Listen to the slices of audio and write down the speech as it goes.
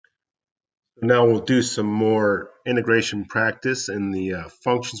Now we'll do some more integration practice, and the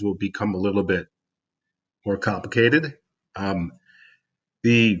functions will become a little bit more complicated. Um,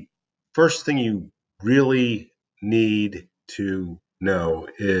 the first thing you really need to know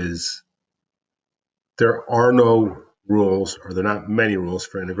is there are no rules, or there are not many rules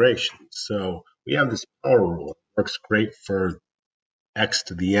for integration. So we have this power rule. It works great for x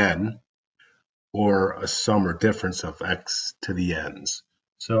to the n, or a sum or difference of x to the n's.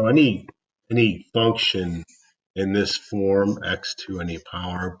 So any function in this form, x to any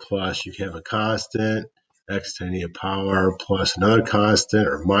power plus, you can have a constant, x to any power plus another constant,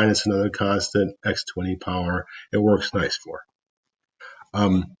 or minus another constant, x to any power. It works nice for.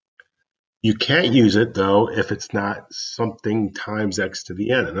 You can't use it though if it's not something times x to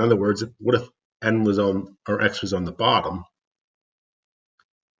the n. In other words, what if n was on, or x was on the bottom?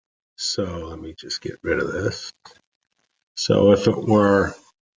 So let me just get rid of this. So if it were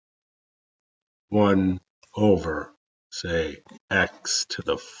 1 over, say, x to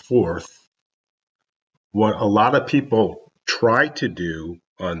the fourth, what a lot of people try to do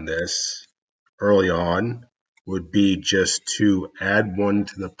on this early on would be just to add 1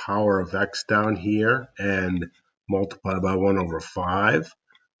 to the power of x down here and multiply by 1 over 5,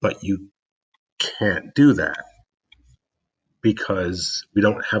 but you can't do that because we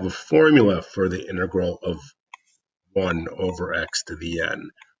don't have a formula for the integral of 1 over x to the n.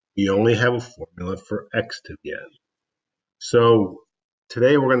 We only have a formula for x to the n. So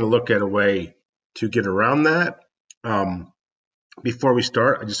today we're going to look at a way to get around that. Before we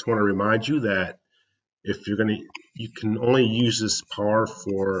start, I just want to remind you that if you're going to, you can only use this power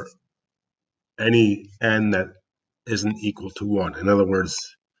for any n that isn't equal to 1. In other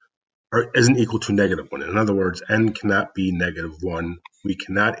words, or isn't equal to negative 1. In other words, n cannot be negative 1. We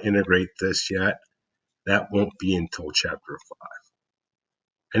cannot integrate this yet. That won't be until chapter 5.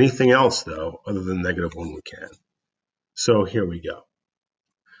 Anything else, though, other than negative 1, we can. So here we go.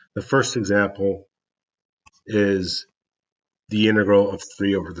 The first example is the integral of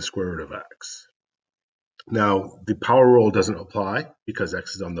 3 over the square root of x. Now, the power rule doesn't apply because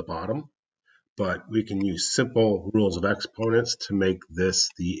x is on the bottom, but we can use simple rules of exponents to make this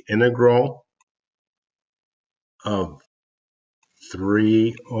the integral of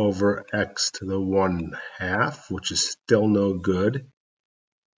 3 over x to the 1/2, which is still no good,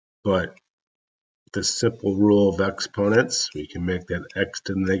 but the simple rule of exponents, we can make that x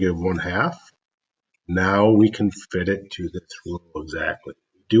to the negative 1/2. Now we can fit it to this rule exactly.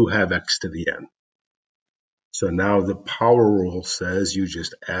 We do have x to the n. So now the power rule says you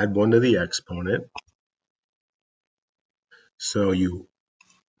just add 1 to the exponent. So you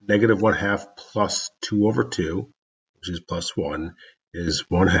negative 1/2 plus 2 over 2, which is plus 1, is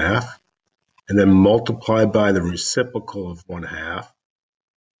 1/2. And then multiply by the reciprocal of 1/2,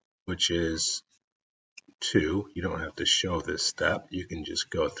 which is 2. You don't have to show this step. You can just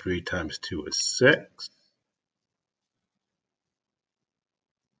go 3 times 2 is 6.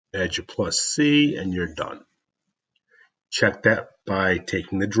 Add your plus c, and you're done. Check that by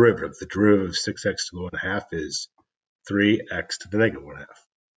taking the derivative. The derivative of 6x to the 1/2 is 3x to the negative 1/2.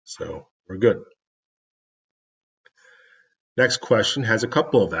 So we're good. Next question has a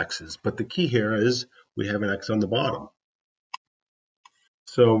couple of x's, but the key here is we have an x on the bottom.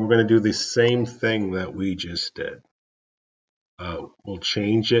 So we're going to do the same thing that we just did. We'll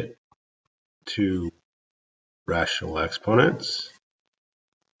change it to rational exponents,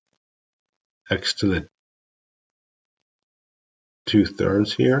 x to the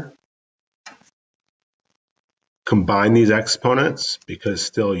 2/3 here. Combine these exponents because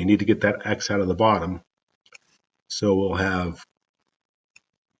still you need to get that x out of the bottom. So we'll have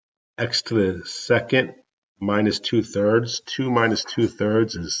x to the second minus 2/3. 2 minus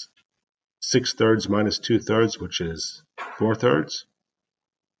 2/3 is 6/3 minus 2/3, which is 4/3.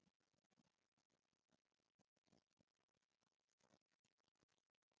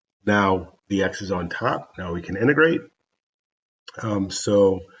 Now the x is on top. Now we can integrate.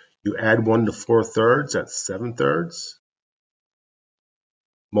 So you add 1 to 4/3, that's 7/3.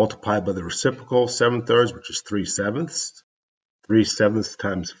 Multiplied by the reciprocal, 7/3, which is 3/7. 3/7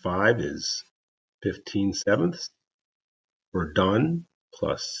 times 5 is 15/7. We're done.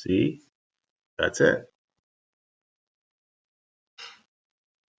 Plus c. That's it.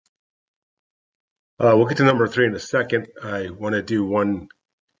 We'll get to number 3 in a second. I want to do one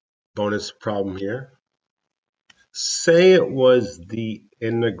bonus problem here. Say it was the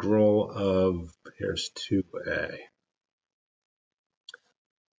integral of, here's 2a,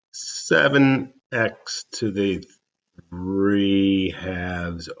 7x to the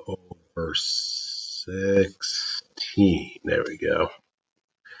 3/2 over 16. There we go.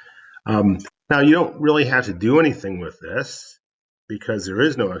 Now, you don't really have to do anything with this because there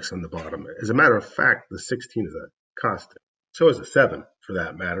is no x on the bottom. As a matter of fact, the 16 is a constant. So is a 7, for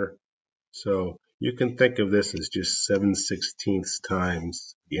that matter. So you can think of this as just 7/16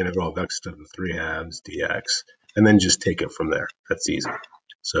 times the integral of x to the 3 halves dx, and then just take it from there. That's easy.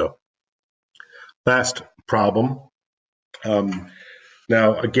 So last problem.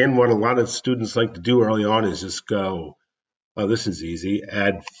 Now, again, what a lot of students like to do early on is just go, oh, this is easy.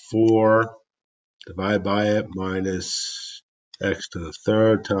 Add 4, divide by it, minus x to the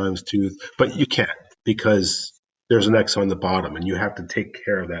third times 2. But you can't, because there's an x on the bottom, and you have to take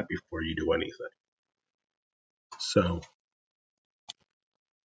care of that before you do anything. So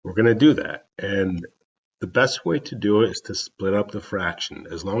we're going to do that. And the best way to do it is to split up the fraction.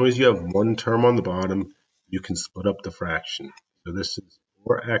 As long as you have one term on the bottom, you can split up the fraction. So this is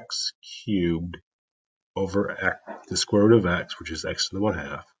 4x cubed over x, the square root of x, which is x to the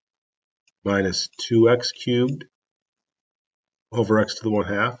 1/2, minus 2x cubed over x to the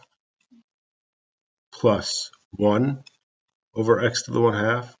 1/2, plus 1 over x to the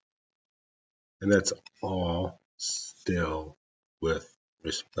 1/2, and that's all still with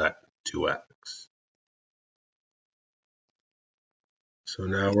respect to x. So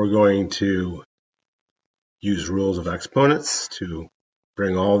now we're going to use rules of exponents to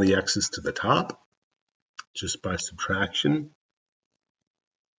bring all the x's to the top just by subtraction.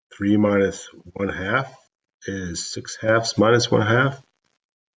 3 minus 1/2 is 6 halves minus 1/2,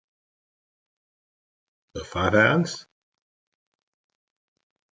 so 5 halves.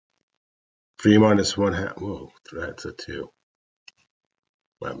 3 minus 1/2, whoa, that's a 2.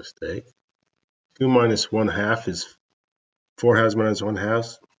 My mistake. 2 minus 1/2 is 4 halves minus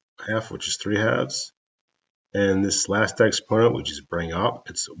 1/2, which is 3 halves. And this last exponent, which is bring up,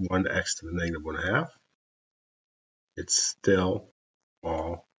 it's 1x to the negative 1/2. It's still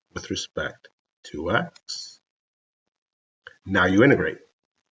all with respect to x. Now you integrate.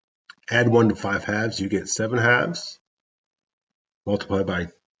 Add 1 to 5 halves, you get 7 halves. Multiply by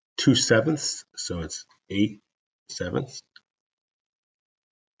 2/7, so it's 8/7.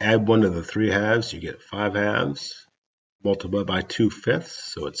 Add 1 to the 3 halves, you get 5 halves. Multiply by 2/5,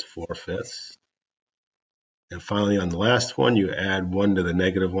 so it's 4/5. And finally, on the last one, you add 1 to the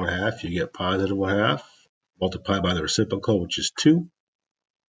negative 1/2, you get positive 1/2. Multiply by the reciprocal, which is 2.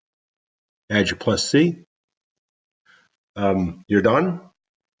 Add your plus c. You're done.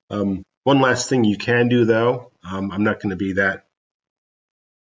 One last thing you can do, though, I'm not going to be that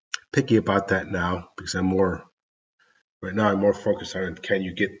picky about that now because right now I'm more focused on can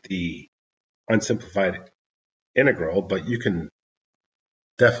you get the unsimplified integral, but you can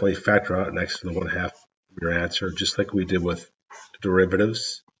definitely factor out next to the 1/2 your answer, just like we did with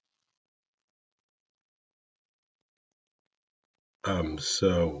derivatives.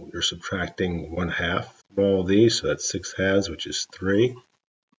 So you're subtracting 1/2 from all of these, so that's 6 halves, which is 3.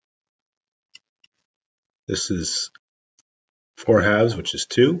 This is 4 halves, which is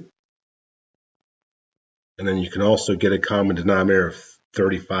 2. And then you can also get a common denominator of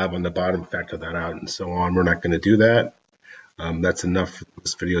 35 on the bottom, factor that out, and so on. We're not going to do that. That's enough.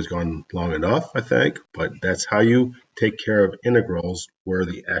 This video has gone long enough, I think, but that's how you take care of integrals where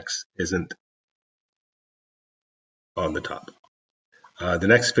the x isn't on the top. The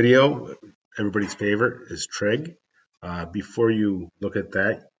next video, everybody's favorite, is trig. Before you look at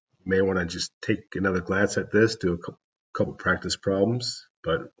that, you may want to just take another glance at this, do a couple practice problems,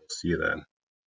 but we'll see you then.